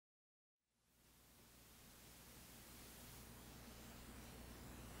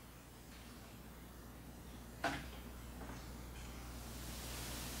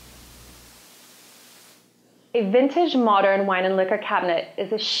A vintage modern wine and liquor cabinet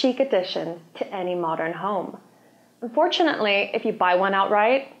is a chic addition to any modern home. Unfortunately, if you buy one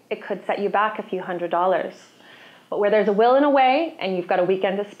outright, it could set you back a few $100s. But where there's a will and a way, and you've got a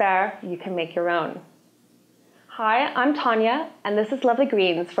weekend to spare, you can make your own. Hi, I'm Tanya, and this is Lovely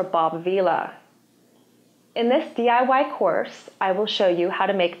Greens for Bob Vila. In this DIY course, I will show you how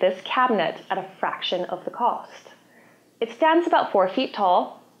to make this cabinet at a fraction of the cost. It stands about 4 feet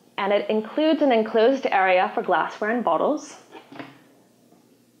tall, and it includes an enclosed area for glassware and bottles,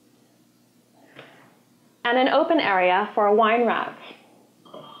 and an open area for a wine rack.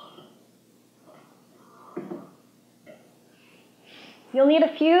 You'll need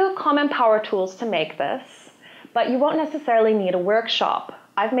a few common power tools to make this, but you won't necessarily need a workshop.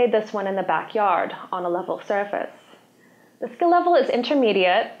 I've made this one in the backyard on a level surface. The skill level is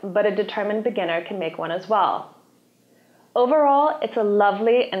intermediate, but a determined beginner can make one as well. Overall, it's a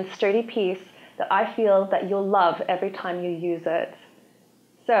lovely and sturdy piece that I feel that you'll love every time you use it.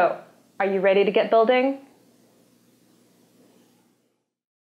 So, are you ready to get building?